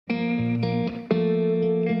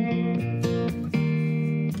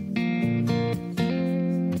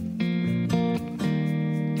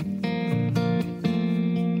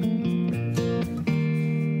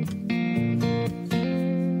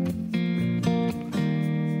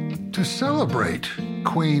To celebrate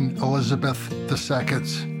Queen Elizabeth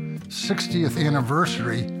II's 60th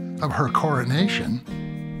anniversary of her coronation,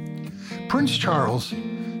 Prince Charles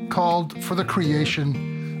called for the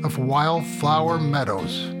creation of wildflower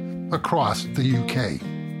meadows across the UK,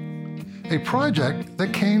 a project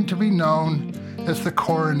that came to be known as the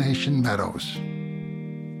Coronation Meadows.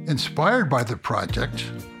 Inspired by the project,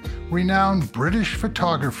 renowned British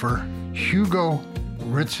photographer Hugo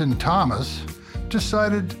Ritson-Thomas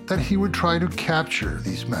decided that he would try to capture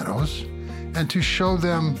these meadows and to show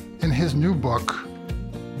them in his new book,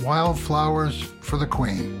 Wildflowers for the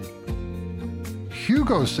Queen.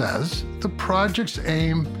 Hugo says the project's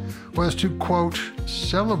aim was to, quote,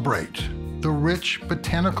 celebrate the rich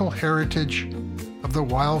botanical heritage of the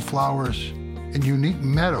wildflowers and unique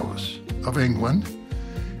meadows of England,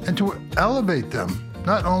 and to elevate them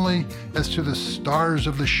not only as to the stars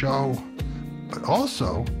of the show, but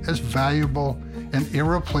also as valuable and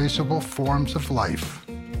irreplaceable forms of life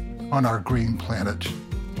on our green planet.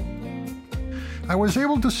 I was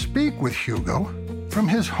able to speak with Hugo from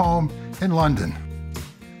his home in London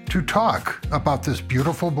to talk about this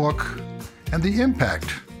beautiful book and the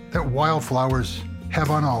impact that wildflowers have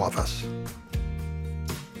on all of us.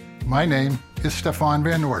 My name is Stefan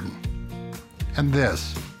Van Noorden, and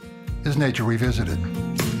this is Nature Revisited.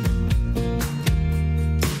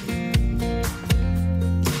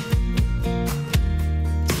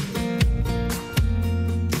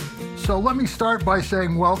 So let me start by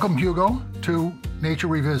saying welcome, Hugo, to Nature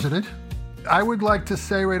Revisited. I would like to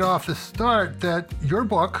say right off the start that your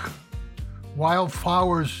book,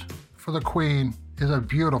 Wildflowers for the Queen, is a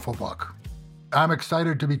beautiful book. I'm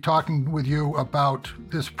excited to be talking with you about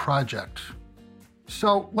this project.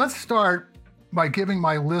 So let's start by giving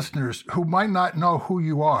my listeners who might not know who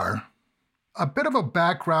you are a bit of a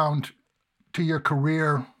background to your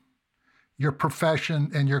career, your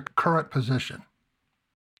profession, and your current position.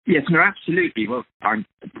 Yes, no, absolutely. Well, I'm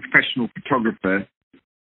a professional photographer.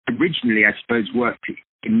 Originally, I suppose, worked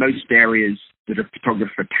in most areas that a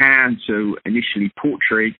photographer can. So initially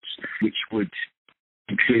portraits, which would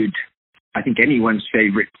include, I think, anyone's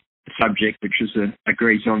favorite subject, which was a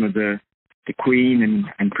great honor, the Queen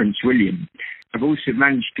and Prince William. I've also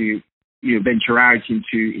managed to venture out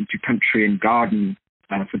into country and garden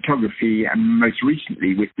photography, and most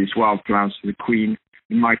recently with this Wildflowers for the Queen.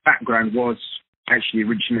 My background was actually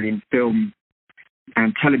originally in film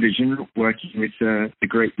and television, working with the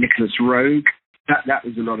great Nicholas Roeg. That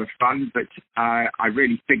was a lot of fun, but I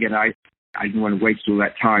really figured I didn't want to waste all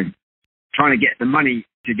that time trying to get the money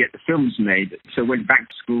to get the films made. So went back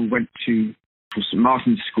to school, went to St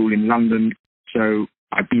Martin's School in London. So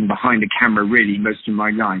I've been behind a camera really most of my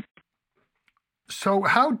life. So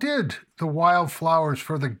how did the Wildflowers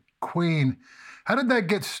for the Queen, how did that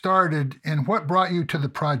get started, and what brought you to the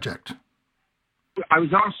project? I was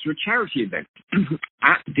asked for a charity event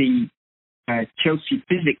at the Chelsea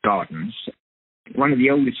Physic Gardens, one of the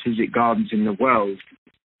oldest physic gardens in the world,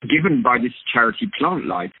 given by this charity Plant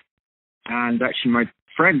Life. And actually my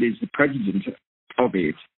friend is the president of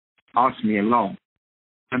it, asked me along.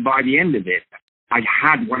 And by the end of it, I'd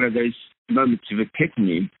had one of those moments of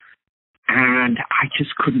epiphany, and I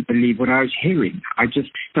just couldn't believe what I was hearing. I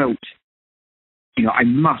just felt, I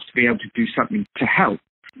must be able to do something to help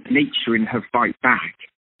nature in her fight back.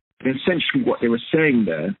 And essentially what they were saying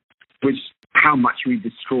there was how much we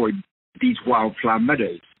destroyed these wildflower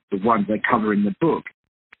meadows, the ones I cover in the book.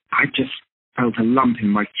 I just felt a lump in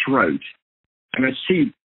my throat. And a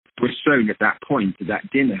seed was sown at that point, at that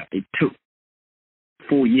dinner. It took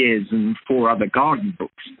 4 years and 4 other garden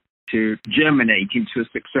books to germinate into a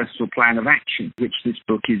successful plan of action, which this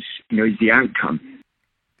book is the outcome.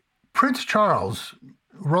 Prince Charles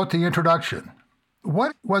wrote the introduction.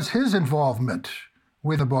 What was his involvement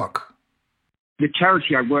with the book? The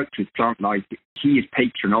charity I worked with, Plant Life, he is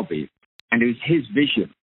patron of it, and it was his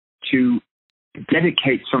vision to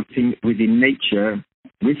dedicate something within nature,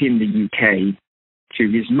 within the UK,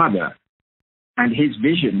 to his mother. And his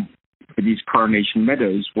vision for these Coronation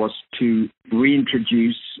Meadows was to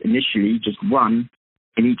reintroduce initially just one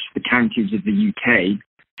in each of the counties of the UK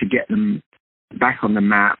to get them back on the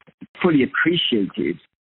map, fully appreciated,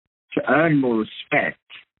 to earn more respect,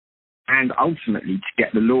 and ultimately to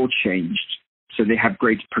get the law changed so they have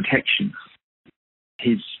greater protection.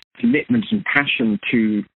 His commitment and passion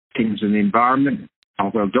to things in the environment are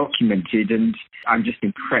well documented, and I'm just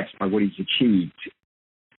impressed by what he's achieved.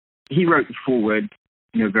 He wrote the foreword,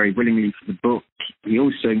 very willingly for the book. He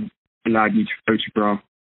also allowed me to photograph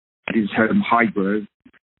at his home, Highgrove,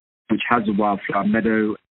 which has a wildflower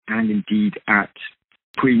meadow, and indeed at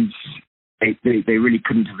Queen's. They really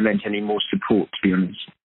couldn't have lent any more support, to be honest.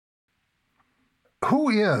 Who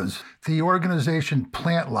is the organization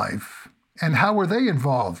Plant Life, and how were they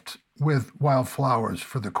involved with wildflowers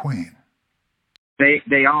for the Queen?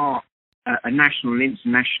 They are a national and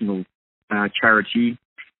international charity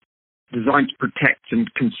designed to protect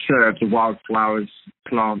and conserve the wildflowers,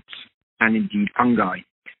 plants, and indeed fungi.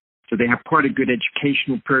 So they have quite a good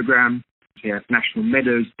educational program. They have National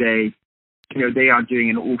Meadows Day. They are doing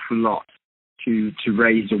an awful lot to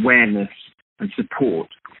raise awareness and support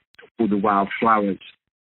for the wildflowers,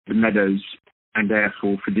 the meadows, and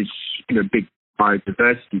therefore for this big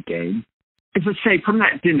biodiversity gain. As I say, from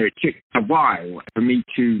that dinner, it took a while for me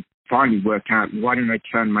to finally work out why don't I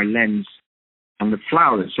turn my lens on the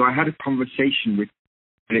flowers. So I had a conversation with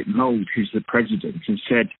Philip Mould, who's the president, and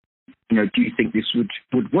said, do you think this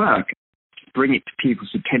would work? To bring it to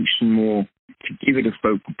people's attention more, to give it a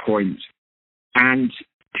focal point, and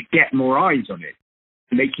to get more eyes on it,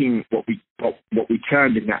 making what we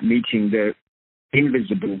termed in that meeting the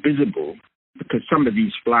invisible visible, because some of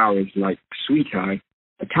these flowers, like sweet eye,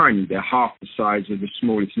 are tiny. They're half the size of the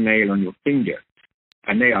smallest nail on your finger,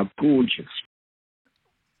 and they are gorgeous.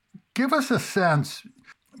 Give us a sense,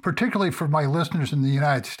 particularly for my listeners in the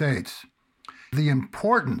United States, the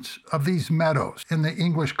importance of these meadows in the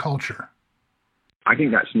English culture. I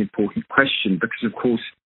think that's an important question because, of course,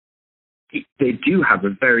 they do have a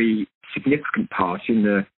very significant part in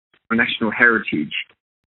the national heritage.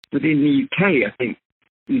 Within the UK, I think,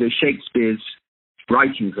 Shakespeare's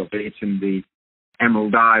writings of it and the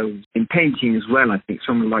Emerald Isles, in painting as well, I think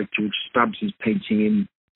someone like George Stubbs' painting in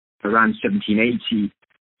around 1780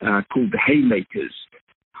 called The Haymakers,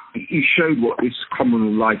 he showed what this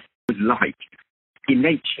communal life was like in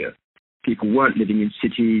nature. People weren't living in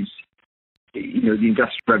cities. The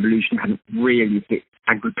Industrial Revolution hadn't really hit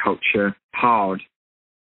agriculture hard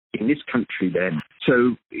in this country then.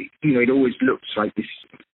 So, it always looks like this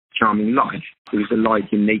charming life. It was a life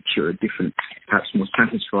in nature, a different, perhaps more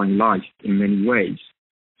satisfying life in many ways.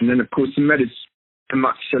 And then, of course, the meadows are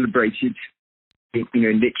much celebrated, in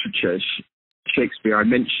literature. Shakespeare, I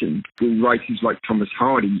mentioned, with writers like Thomas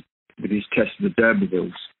Hardy with his Test of the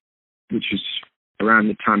D'Urbervilles, which was around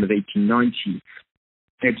the time of 1890.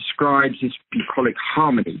 It describes this bucolic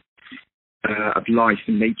harmony of life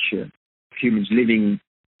and nature, humans living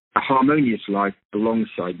a harmonious life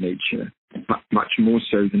alongside nature, much more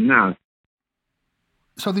so than now.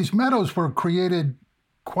 So these meadows were created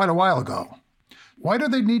quite a while ago. Why do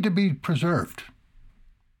they need to be preserved?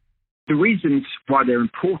 The reasons why they're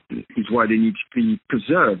important is why they need to be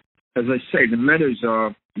preserved. As I say, the meadows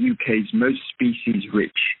are the UK's most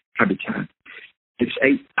species-rich habitat. It's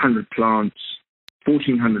 800 plants,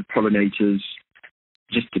 1,400 pollinators,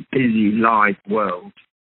 just a busy, live world.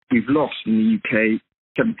 We've lost in the UK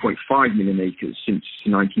 7.5 million acres since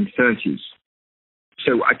the 1930s.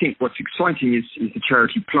 So I think what's exciting is the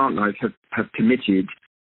charity Plant Life have committed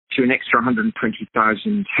to an extra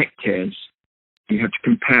 120,000 hectares. You have to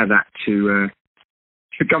compare that to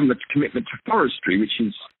the government's commitment to forestry, which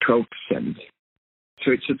is 12%.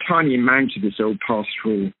 So it's a tiny amount of this old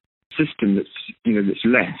pastoral system that's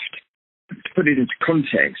left. To put it into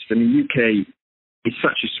context, the UK is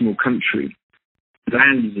such a small country.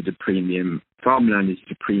 Land is at a premium, farmland is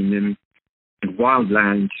at a premium, and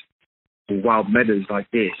wildland or wild meadows like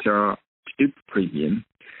this are super premium.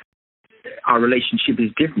 Our relationship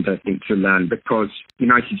is different, I think, to land because the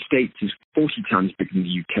United States is 40 times bigger than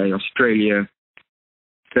the UK, Australia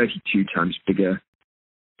 32 times bigger.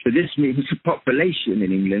 So this means the population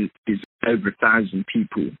in England is over 1,000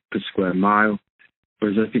 people per square mile,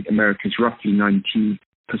 whereas I think America is roughly 90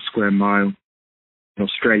 per square mile, and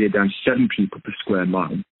Australia down to 7 people per square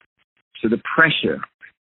mile. So the pressure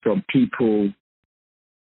from people,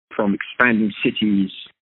 from expanding cities,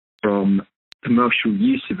 from commercial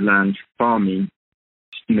use of land, farming,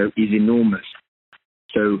 is enormous.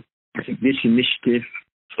 So I think this initiative,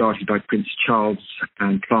 started by Prince Charles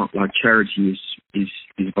and Plant Life Charity, is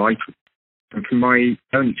vital. And from my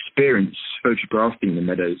own experience photographing the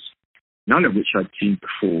meadows, none of which I'd seen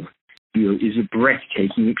before, is a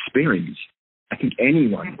breathtaking experience. I think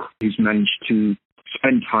anyone who's managed to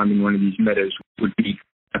spend time in one of these meadows would be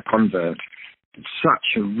a convert. It's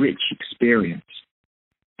such a rich experience.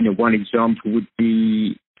 One example would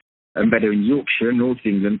be a meadow in Yorkshire, North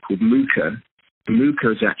England, called Mooker.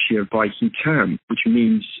 Mooker is actually a Viking term, which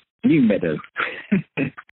means new meadow.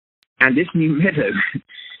 And this new meadow,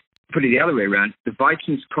 put it the other way around, the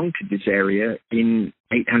Vikings conquered this area in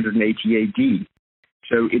 880 AD.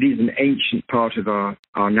 So it is an ancient part of our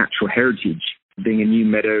natural heritage, being a new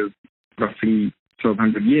meadow roughly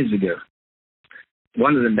 1,200 years ago.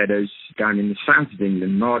 One of the meadows down in the south of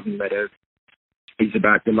England, Marden Meadow, is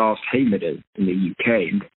about the last hay meadow in the UK.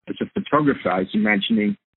 And as a photographer, I was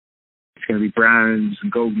imagining it's going to be browns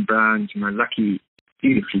and golden browns, and my lucky,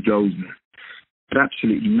 beautifully golden. But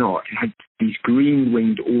absolutely not. It had these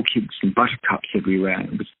green-winged orchids and buttercups everywhere.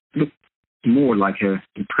 It looked more like an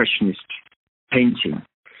impressionist painting.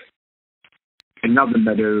 Another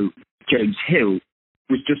meadow, Jones Hill,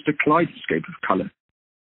 was just a kaleidoscope of colour,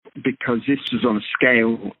 because this was on a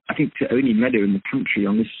scale, I think the only meadow in the country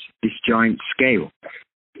on this giant scale.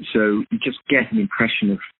 So you just get an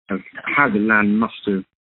impression of how the land must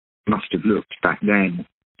have looked back then.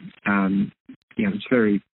 It's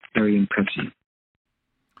very, very impressive.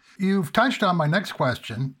 You've touched on my next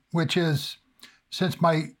question, which is, since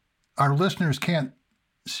our listeners can't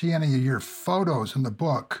see any of your photos in the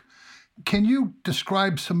book, can you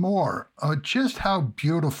describe some more just how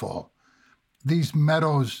beautiful these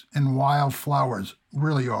meadows and wildflowers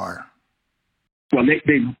really are? Well,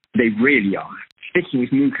 they really are. Sticking with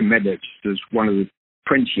Mooka Meadows, there's one of the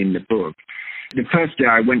 20 in the book. The first day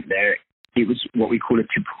I went there, it was what we call a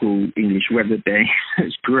typical English weather day.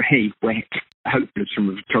 It's grey, wet, hopeless from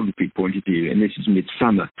a photography point of view, and this is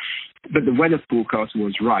midsummer. But the weather forecast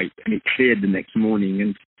was right, and it cleared the next morning,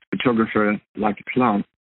 and the photographer, like a plant,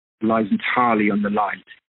 relies entirely on the light.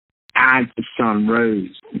 As the sun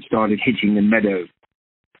rose and started hitting the meadow,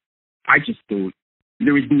 I just thought,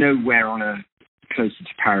 there is nowhere on earth closer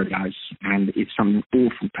to paradise, and if something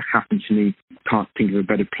awful to happen to me, can't think of a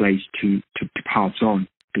better place to pass on,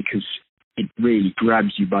 because it really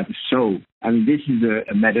grabs you by the soul. I mean, this is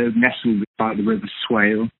a meadow nestled by the River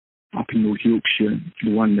Swale up in North Yorkshire,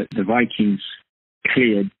 the one that the Vikings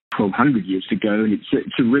cleared 1,200 years ago, and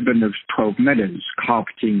it's a ribbon of 12 meadows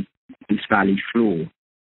carpeting this valley floor.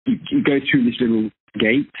 You go through this little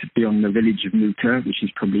gate beyond the village of Mooka, which is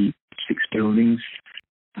probably 6 buildings,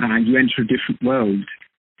 and you enter a different world.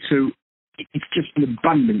 So it's just an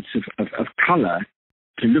abundance of colour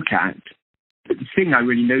to look at. But the thing I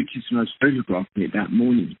really noticed when I was photographing it that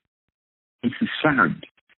morning is the sound.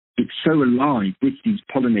 It's so alive with these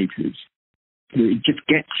pollinators. It just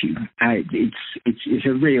gets you. It's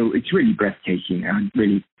really breathtaking. I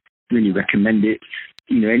really, really recommend it.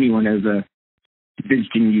 Anyone over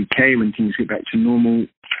visiting the UK when things get back to normal,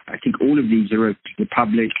 I think all of these are open to the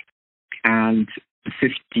public, and the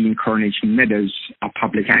 15 Coronation Meadows are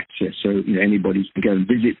public access, so anybody can go and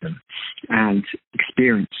visit them and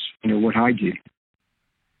experience what I do.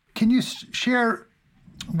 Can you share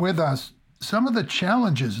with us some of the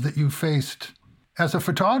challenges that you faced as a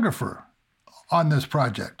photographer on this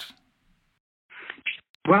project?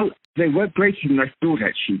 Well, they were greater than I thought,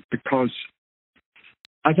 actually, because,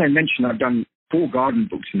 as I mentioned, I've done 4 garden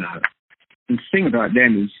books now. And the thing about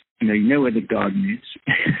them is, you know where the garden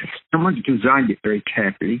is. Someone's designed it very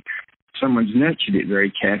carefully. Someone's nurtured it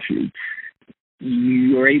very carefully.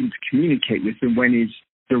 You are able to communicate with them when is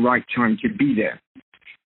the right time to be there.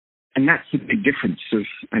 And that's the big difference of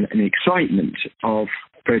an excitement of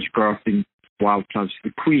photographing wildflowers for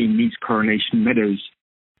the Queen. These Coronation Meadows,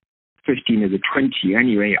 15 of the 20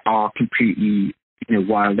 anyway, are completely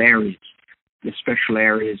wild areas. They're special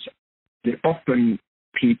areas that often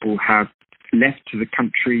people have left to the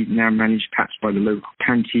country, now managed perhaps by the local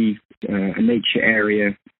county, a nature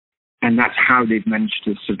area, and that's how they've managed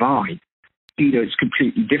to survive. It's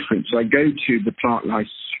completely different. So I go to the Plant Life's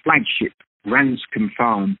flagship, Ranscombe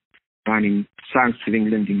Farm, down in south of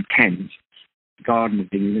England in Kent, Garden of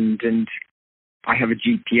England, and I have a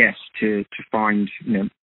GPS to find,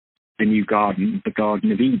 the new garden, the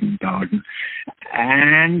Garden of Eden garden,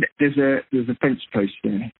 and there's a fence post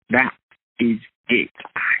there. That is it.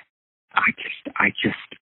 I just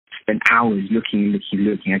spent hours looking.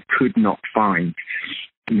 I could not find,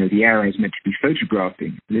 the area I was meant to be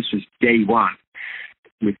photographing. This was day one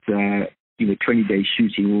with, 20 days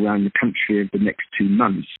shooting all around the country over the next 2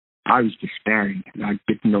 months. I was despairing. I'd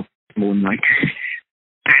bitten off more than I could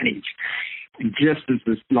manage. And just as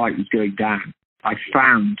the light was going down, I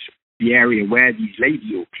found the area where these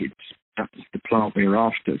lady orchids, that was the plant we were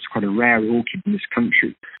after. It's quite a rare orchid in this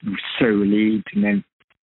country. I was so relieved. And then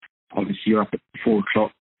obviously you're up at 4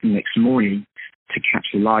 o'clock the next morning to catch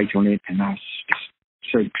the light on it. And I was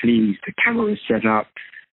just so pleased. The camera was set up.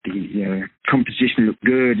 The composition looked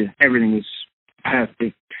good. Everything was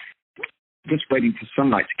perfect. Just waiting for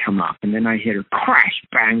sunlight to come up. And then I hear a crash,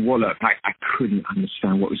 bang, wallop. I couldn't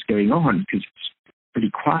understand what was going on because it's pretty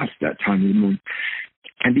quiet at that time of the morning.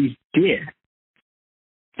 And these deer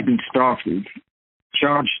had been startled,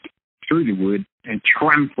 charged through the wood and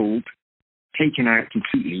trampled, taken out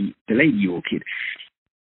completely the lady orchid.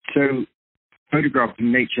 So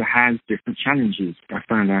photographing nature has different challenges. I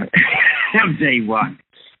found out on day one.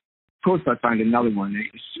 course, I found another one.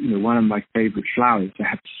 It's, one of my favorite flowers, I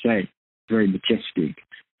have to say. Very majestic,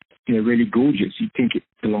 really gorgeous. You'd think it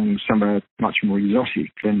belongs somewhere much more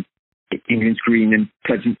exotic than England's green and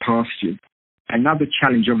pleasant pastures. Another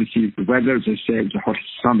challenge, obviously, is the weather. As I say, it was a hot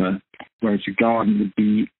summer, whereas a garden would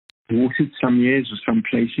be watered some years or some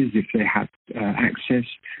places if they had access.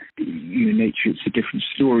 Nature, it's a different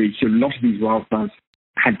story. So a lot of these wildflowers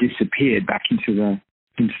had disappeared back into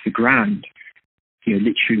the ground.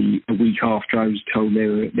 Literally a week after I was told they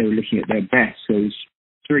were looking at their best. So it was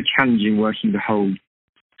very challenging working the whole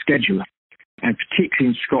schedule. And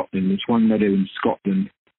particularly in Scotland, there's one meadow in Scotland.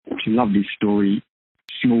 It's a lovely story,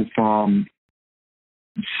 small farm.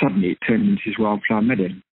 Suddenly it turned into this wildflower meadow.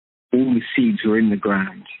 All the seeds were in the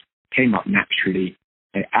ground, came up naturally.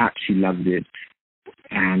 They absolutely loved it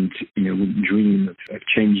and, wouldn't dream of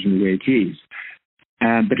changing the way it is.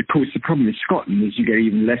 But of course, the problem with Scotland is you get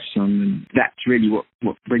even less sun, and that's really what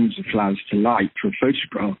brings the flowers to light for a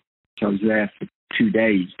photograph. So I was there for 2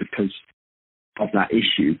 days because of that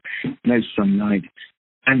issue. No sunlight.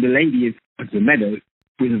 And the lady of the meadow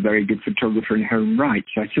was a very good photographer in her own right.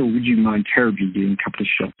 So I thought, would you mind terribly doing a couple of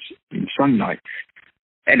shots in sunlight?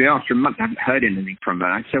 Anyway, after a month, I haven't heard anything from her.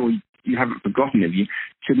 I said, well, you haven't forgotten, have you?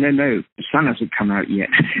 She said, no, the sun hasn't come out yet.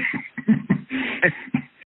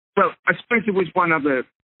 Well, I suppose there was one other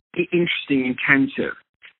interesting encounter,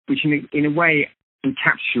 which in a way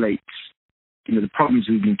encapsulates, the problems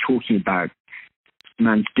we've been talking about.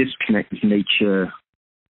 Man's disconnect with nature,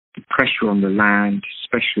 the pressure on the land,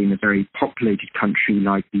 especially in a very populated country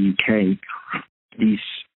like the UK, these,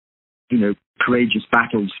 courageous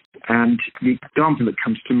battles. And the example that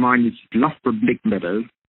comes to mind is Loughborough Big Meadow,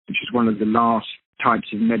 which is one of the last types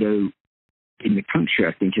of meadow in the country,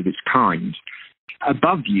 I think, of its kind.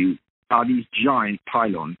 Above you are these giant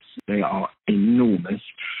pylons. They are enormous,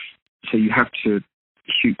 so you have to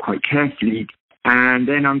shoot quite carefully. And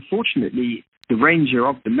then, unfortunately, the ranger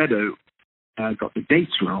of the meadow got the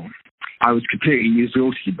dates wrong. I was completely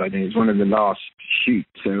exhausted by then. It was one of the last shoots,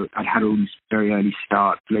 so I'd had all these very early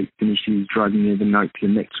starts, late finishes, driving the night to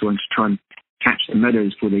the next one to try and catch the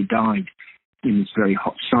meadows before they died in this very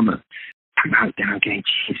hot summer. I'm out there again,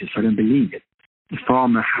 Jesus, I don't believe it. The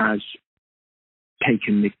farmer has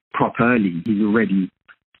taken the crop early. He's already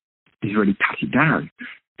cut it down.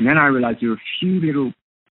 And then I realized there were a few little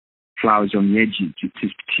flowers on the edges. It's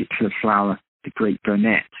this particular flower, the great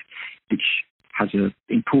burnet, which has an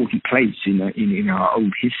important place in our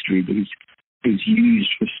old history, because it was used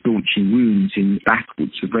for staunching wounds in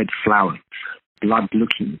backwards, a red flower,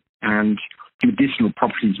 blood-looking, and medicinal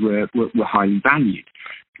properties were highly valued.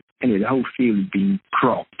 Anyway, the whole field had been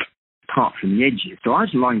cropped apart from the edges. So I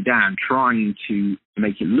was lying down trying to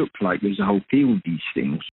make it look like there's a whole field of these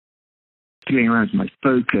things, playing around with my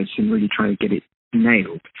focus and really trying to get it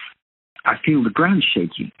nailed. I feel the ground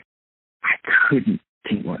shaking. I couldn't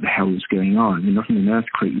think what the hell was going on. I mean, not in an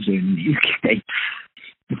earthquake zone in the UK.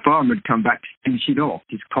 The farmer had come back to finish it off.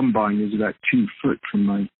 His combine was about 2 foot from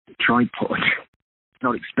my tripod.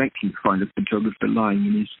 Not expecting to find a photographer lying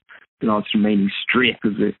in his last remaining strip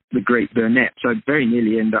of the great burnet. So I'd very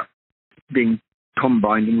nearly end up being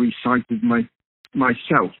combined and recycled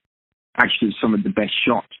myself. Actually, some of the best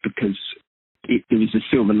shots, because there was a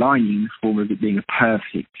silver lining in the form of it being a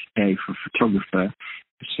perfect day for a photographer.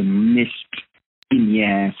 Some mist in the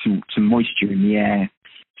air, some moisture in the air.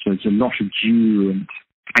 So there's a lot of dew and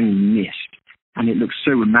hanging mist. And it looks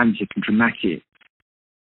so romantic and dramatic.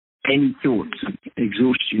 Any thoughts of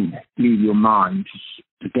exhaustion leave your mind as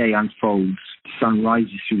the day unfolds, the sun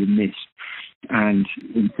rises through the mist, and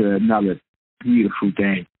into another beautiful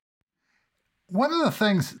day. One of the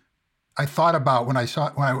things I thought about when I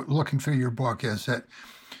was looking through your book is that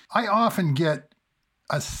I often get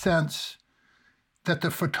a sense that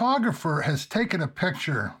the photographer has taken a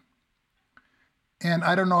picture, and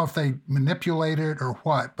I don't know if they manipulate it or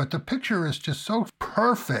what, but the picture is just so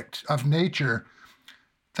perfect of nature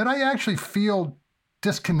that I actually feel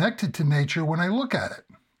disconnected to nature when I look at it.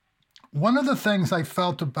 One of the things I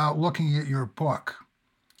felt about looking at your book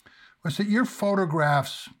was that your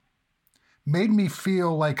photographs made me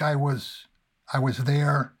feel like I was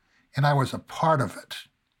there and I was a part of it.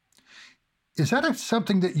 Is that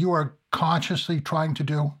something that you are consciously trying to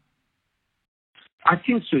do? I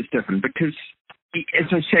think so, Stephen, because, as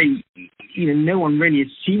I say, no one really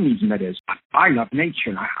has seen these meadows. I love nature,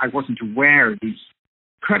 and I wasn't aware of these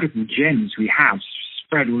incredible gems we have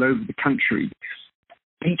spread all over the country.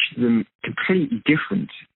 Each of them completely different,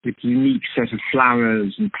 with a unique set of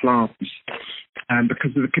flowers and plants,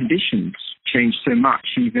 because of the conditions change so much,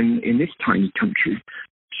 even in this tiny country.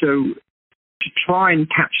 So to try and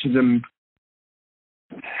capture them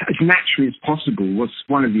as naturally as possible was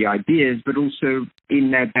one of the ideas, but also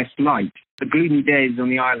in their best light. The gloomy days on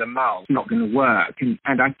the Isle of Mull not going to work. And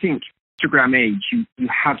I think Instagram age, you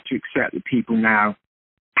have to accept that people now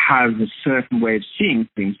have a certain way of seeing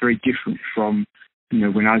things very different from,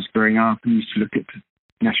 when I was growing up and used to look at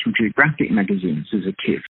National Geographic magazines as a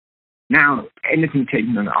kid. Now, anything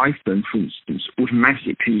taken on an iPhone, for instance,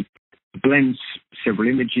 automatically blends several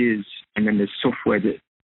images, and then there's software that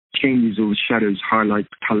changes all the shadows, highlights,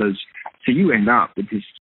 colors. So you end up with this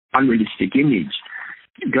unrealistic image.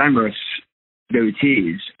 Glamorous though it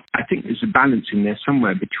is, I think there's a balance in there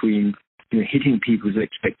somewhere between hitting people's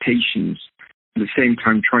expectations, at the same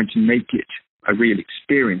time trying to make it a real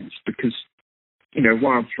experience. Because,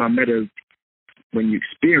 Wildflower Meadow, when you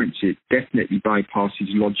experience it, definitely bypasses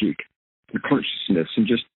logic and consciousness and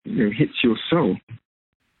just hits your soul.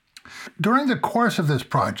 During the course of this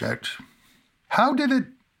project, how did it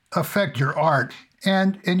affect your art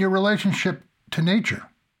and your relationship to nature?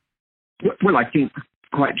 Well, I think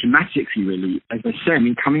quite dramatically, really. As I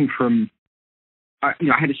say, coming from, I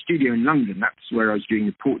had a studio in London. That's where I was doing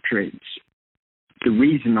the portraits. The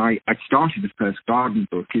reason I started the first garden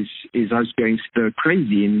book is I was going stir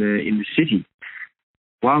crazy in the city.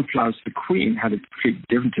 Wildflowers for the Queen had a completely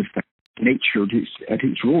different effect. Nature at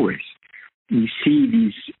its rawest. You see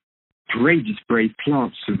these courageous, brave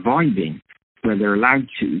plants surviving where they're allowed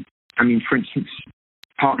to. For instance,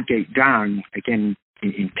 Parkgate Down, again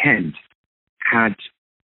in Kent, had,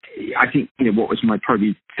 I think, what was my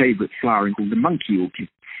probably favourite flower called the monkey orchid,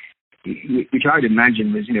 which I'd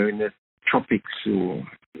imagine was, in the tropics or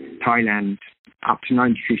Thailand up to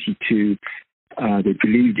 1952. They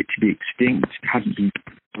believed it to be extinct. It hadn't been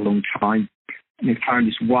for a long time. And they found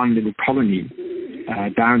this one little colony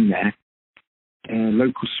down there. A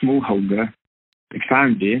local smallholder, they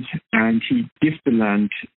found it, and he gifted the land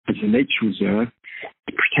as a nature reserve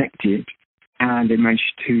to protect it. And they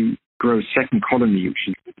managed to grow a second colony, which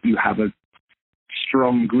is you have a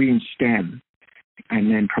strong green stem, and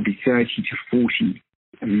then probably 30 to 40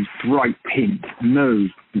 of these bright pink nose,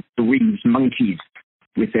 the wings, monkeys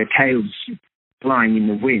with their tails flying in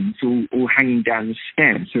the wind, all hanging down the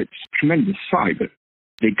stem. So it's a tremendous sight, but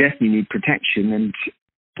they definitely need protection. And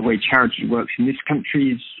the way charity works in this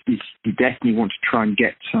country is you definitely want to try and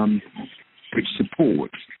get some good support.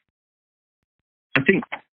 I think,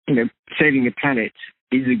 saving the planet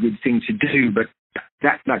is a good thing to do, but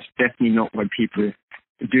that's definitely not why people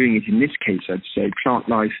are doing it in this case, I'd say. Plant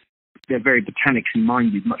Life, they're very botanically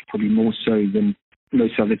minded, much probably more so than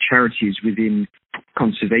most other charities within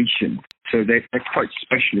conservation. So they're quite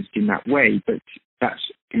specialist in that way, but that's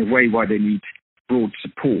in a way why they need broad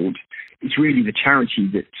support. It's really the charity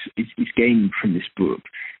that is gaining from this book.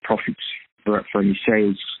 Profits for any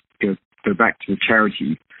sales go back to the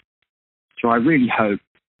charity. So I really hope,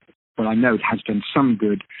 well, I know it has done some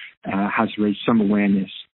good, has raised some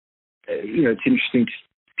awareness. It's interesting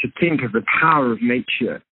to think of the power of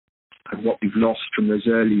nature and what we've lost from those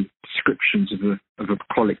early descriptions of a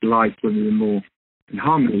bucolic life when we were more in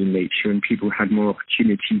harmony in nature and people had more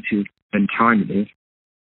opportunity to spend time in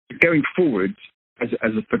it. Going forward, as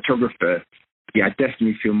a photographer, I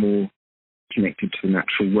definitely feel more connected to the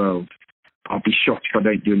natural world. I'll be shocked if I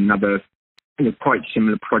don't do another quite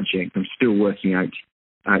similar project. I'm still working out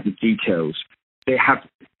the details. They have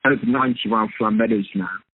over 90 wildflower meadows now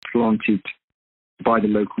planted by the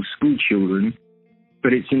local school children,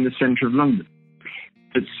 but it's in the centre of London.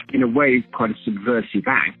 It's in a way quite a subversive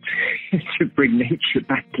act to bring nature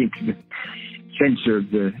back into the centre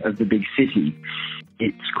of the big city.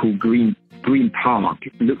 It's called Green Park.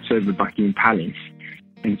 It looks over Buckingham Palace,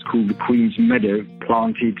 and it's called the Queen's Meadow,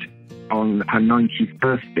 planted on her 90th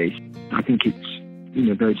birthday. I think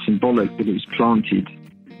it's very symbolic that it was planted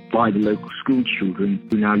by the local school children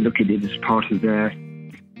who now look at it as part of their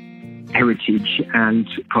heritage and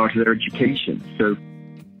part of their education. So,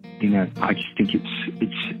 I just think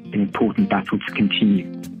it's an important battle to continue.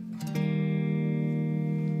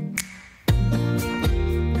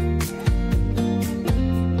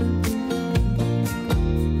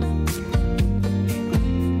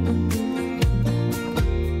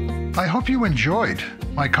 I hope you enjoyed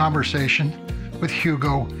my conversation with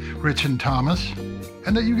Hugo Ritson-Thomas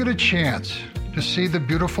and that you get a chance to see the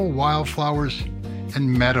beautiful wildflowers and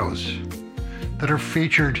meadows that are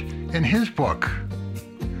featured in his book,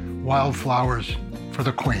 Wildflowers for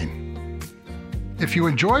the Queen. If you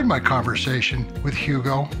enjoyed my conversation with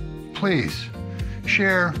Hugo, please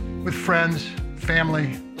share with friends,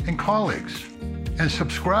 family, and colleagues, and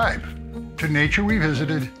subscribe to Nature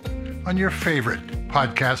Revisited on your favorite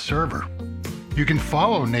podcast server. You can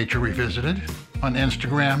follow Nature Revisited on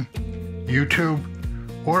Instagram, YouTube,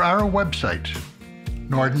 or our website,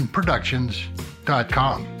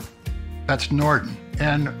 NordenProductions.com. That's Norden,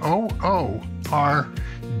 Noorden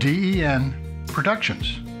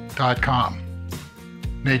Productions.com.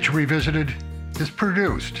 Nature Revisited is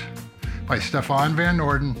produced by Stefan Van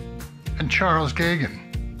Norden and Charles Gagan.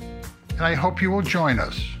 And I hope you will join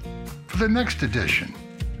us for the next edition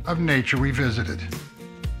of Nature Revisited.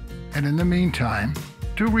 And in the meantime,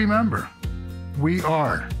 do remember, we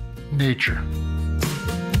are nature.